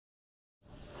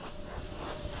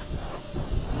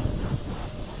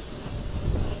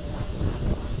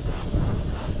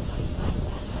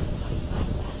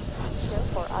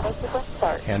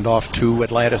Handoff to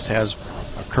Atlantis has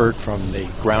occurred from the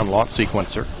ground launch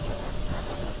sequencer.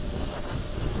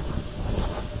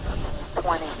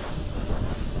 20.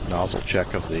 Nozzle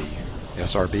check of the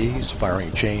SRBs.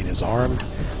 Firing chain is armed.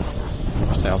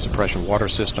 Sound suppression water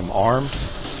system armed.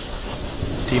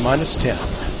 T-minus 10,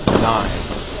 9,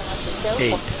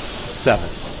 8, 7,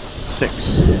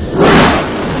 6, 5,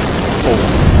 4,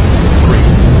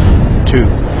 3, 2,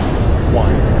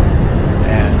 1.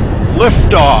 And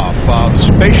liftoff of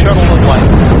Space Shuttle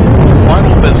Atlantis. A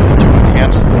final visit to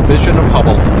enhance the vision of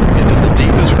Hubble into the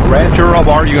deepest grandeur of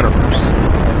our universe.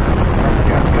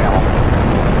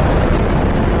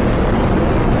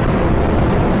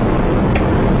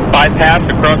 Bypass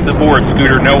across the board,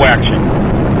 Scooter, no action.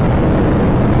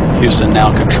 Houston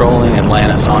now controlling,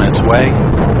 Atlantis on its way.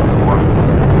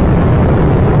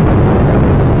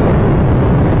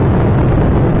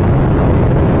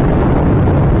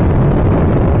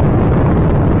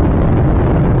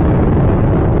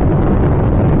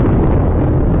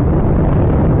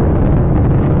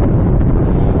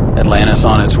 Atlantis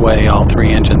on its way, all three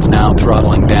engines now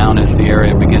throttling down as the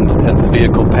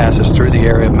vehicle passes through the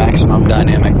area of maximum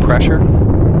dynamic pressure.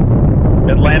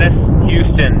 Atlantis,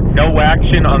 Houston, no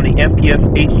action on the MPS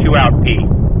H2 out P.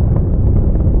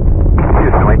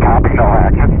 Houston, we copy, no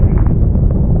action.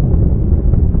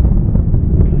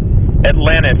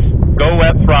 Atlantis, go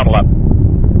at throttle up.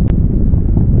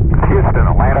 Houston,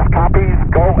 Atlantis copies,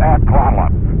 go at throttle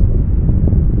up.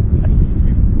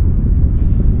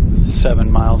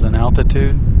 7 miles in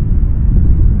altitude.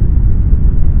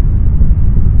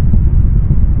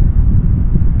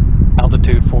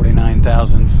 Altitude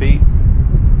 49,000 feet.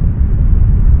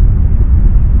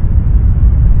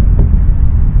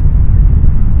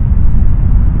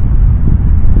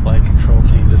 Flight control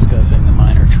team discussing the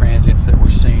minor transients that we're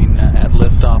seeing at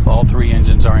liftoff. All three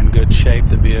engines are in good shape.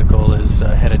 The vehicle is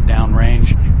headed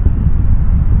downrange.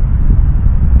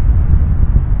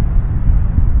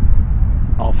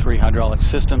 All three hydraulic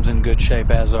systems in good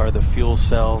shape, as are the fuel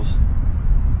cells.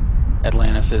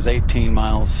 Atlantis is 18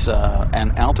 miles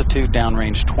and altitude,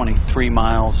 downrange 23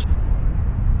 miles.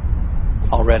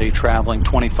 Already traveling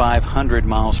 2,500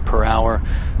 miles per hour,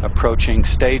 approaching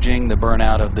staging, the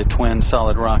burnout of the twin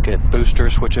solid rocket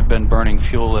boosters, which have been burning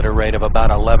fuel at a rate of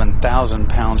about 11,000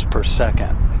 pounds per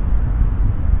second.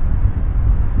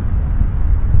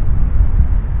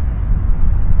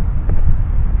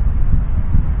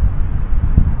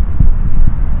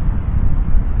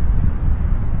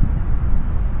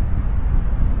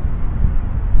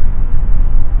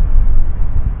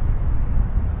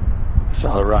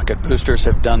 Solid rocket boosters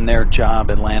have done their job.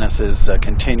 Atlantis is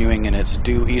continuing in its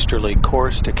due easterly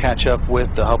course to catch up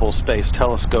with the Hubble Space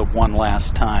Telescope one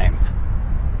last time.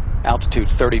 Altitude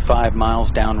 35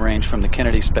 miles, downrange from the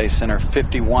Kennedy Space Center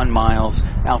 51 miles,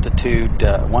 altitude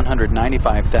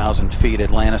 195,000 feet.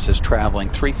 Atlantis is traveling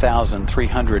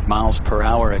 3,300 miles per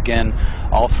hour. Again,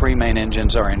 all three main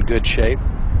engines are in good shape,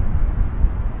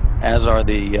 as are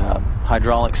the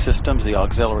hydraulic systems, the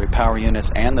auxiliary power units,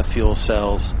 and the fuel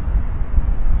cells.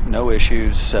 No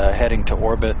issues heading to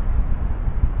orbit.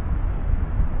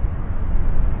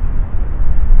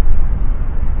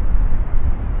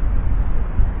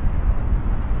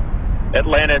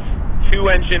 Atlantis,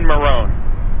 two-engine Maroon.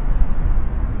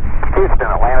 Houston,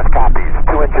 Atlantis copies,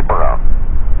 2-engine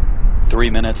Maroon. 3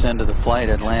 minutes into the flight,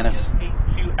 Atlantis.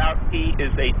 H2 out P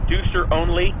is a deucer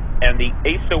only, and the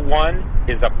ASA-1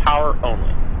 is a power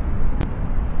only.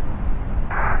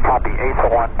 Copy,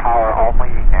 ASA-1 power only,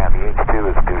 and the H2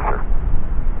 is deucer.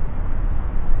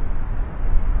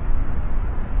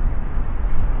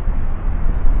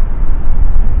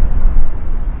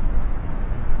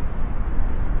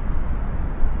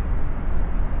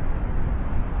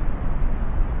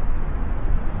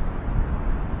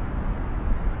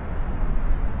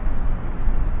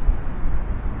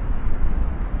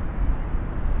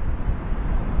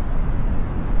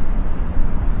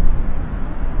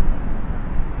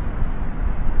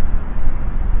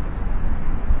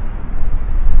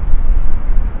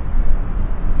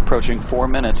 Approaching 4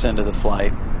 minutes into the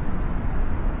flight.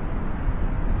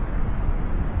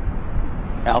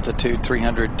 Altitude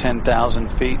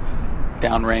 310,000 feet,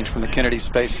 downrange from the Kennedy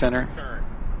Space Center.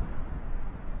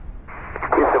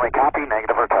 Houston, we copy,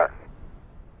 negative return.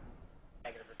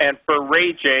 And for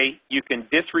Ray J, you can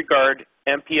disregard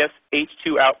MPS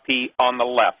H2 out P on the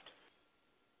left.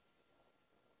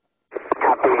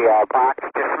 Copy, box,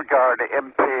 disregard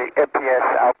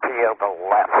MPS out P on the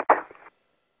left.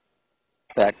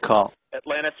 That call.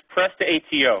 Atlantis, press to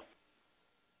ATO.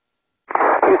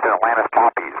 Houston, Atlantis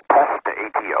copies, press to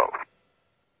ATO.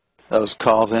 Those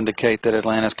calls indicate that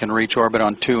Atlantis can reach orbit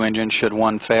on 2 engines should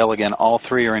one fail. Again, all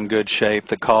 3 are in good shape.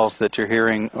 The calls that you're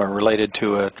hearing are related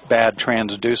to a bad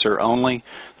transducer only.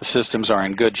 The systems are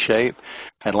in good shape.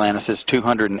 Atlantis is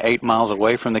 208 miles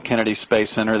away from the Kennedy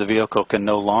Space Center. The vehicle can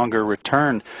no longer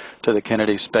return to the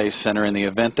Kennedy Space Center in the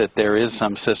event that there is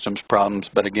some systems problems.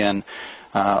 But again,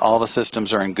 all the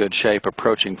systems are in good shape.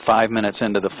 Approaching 5 minutes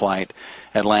into the flight,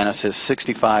 Atlantis is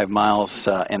 65 miles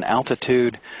in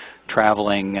altitude,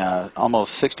 traveling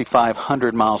almost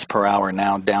 6,500 miles per hour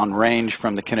now, downrange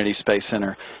from the Kennedy Space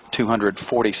Center,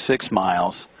 246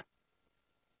 miles.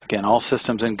 Again, all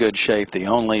systems in good shape. The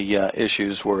only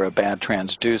issues were a bad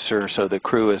transducer, so the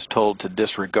crew is told to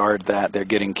disregard that. They're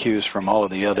getting cues from all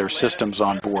of the other systems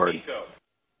on board. Houston,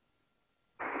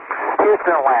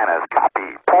 Atlantis,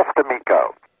 copy. Press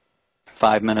D'Amico.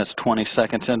 5 minutes, 20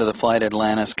 seconds into the flight,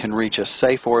 Atlantis can reach a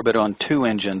safe orbit on 2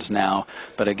 engines now,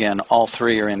 but again, all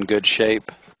 3 are in good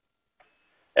shape.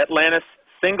 Atlantis,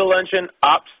 single engine,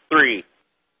 ops 3.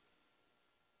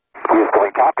 Houston,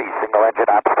 we copy. Single engine,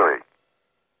 ops 3.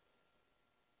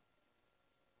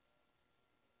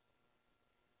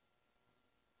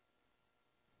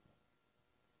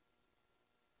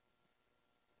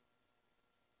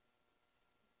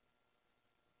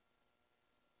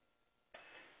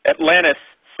 Atlantis,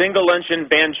 single engine,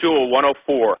 Banjul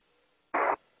 104.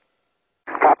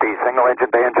 Copy. Single engine,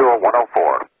 Banjul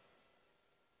 104.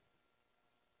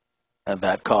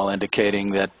 That call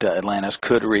indicating that Atlantis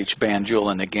could reach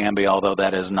Banjul in the Gambia, although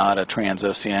that is not a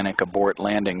transoceanic abort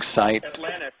landing site.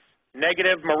 Atlantis,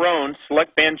 negative Marone,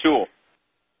 select Banjul.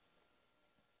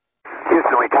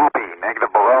 Houston, we copy.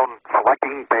 Negative Marone,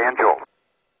 selecting Banjul.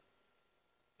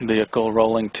 Vehicle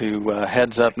rolling to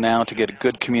heads up now to get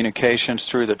good communications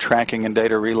through the tracking and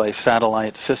data relay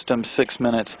satellite system. 6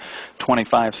 minutes,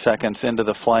 25 seconds into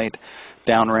the flight.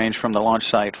 Downrange from the launch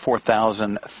site,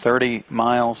 4,030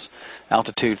 miles.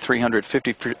 Altitude,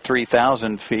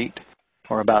 353,000 feet,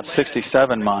 or about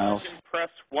 67 miles.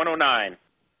 Press 109.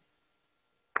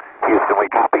 Houston, we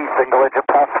copy. Single engine,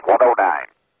 press 109.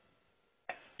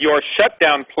 Your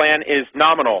shutdown plan is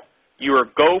nominal. You are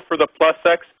go for the plus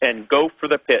X and go for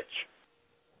the pitch.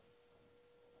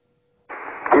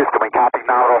 Houston, we copy.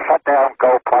 Nominal shutdown.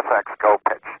 Go plus X. Go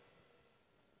pitch.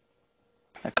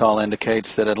 That call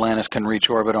indicates that Atlantis can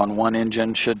reach orbit on 1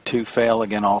 engine should 2 fail.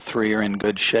 Again, all 3 are in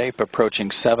good shape.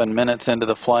 Approaching 7 minutes into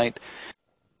the flight.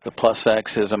 The plus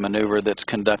X is a maneuver that's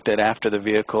conducted after the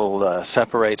vehicle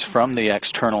separates from the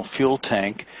external fuel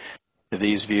tank.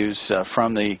 These views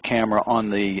from the camera on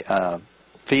the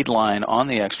feed line on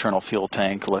the external fuel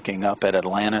tank looking up at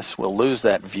Atlantis. We'll lose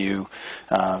that view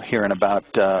here in about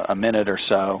a minute or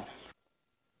so.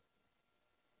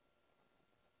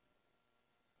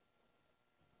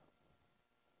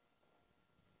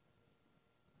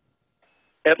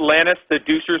 Atlantis, the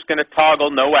deucer's going to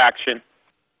toggle, no action.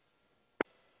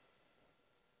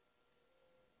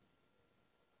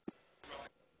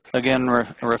 Again,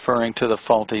 referring to the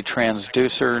faulty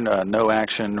transducer, no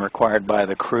action required by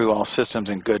the crew. All systems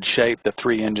in good shape. The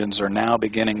 3 engines are now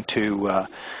beginning to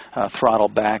throttle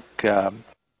back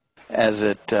as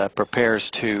it prepares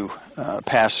to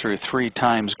pass through 3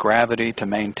 times gravity to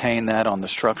maintain that on the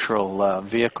structural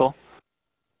vehicle.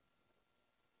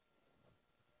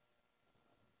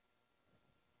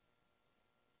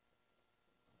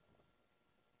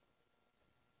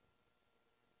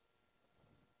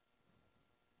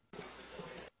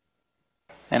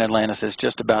 And Atlantis is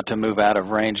just about to move out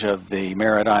of range of the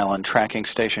Merritt Island tracking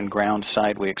station ground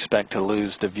site. We expect to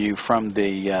lose the view from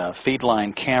the feed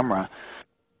line camera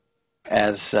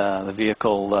as the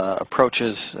vehicle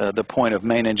approaches the point of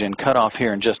main engine cutoff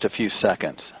here in just a few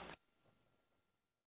seconds.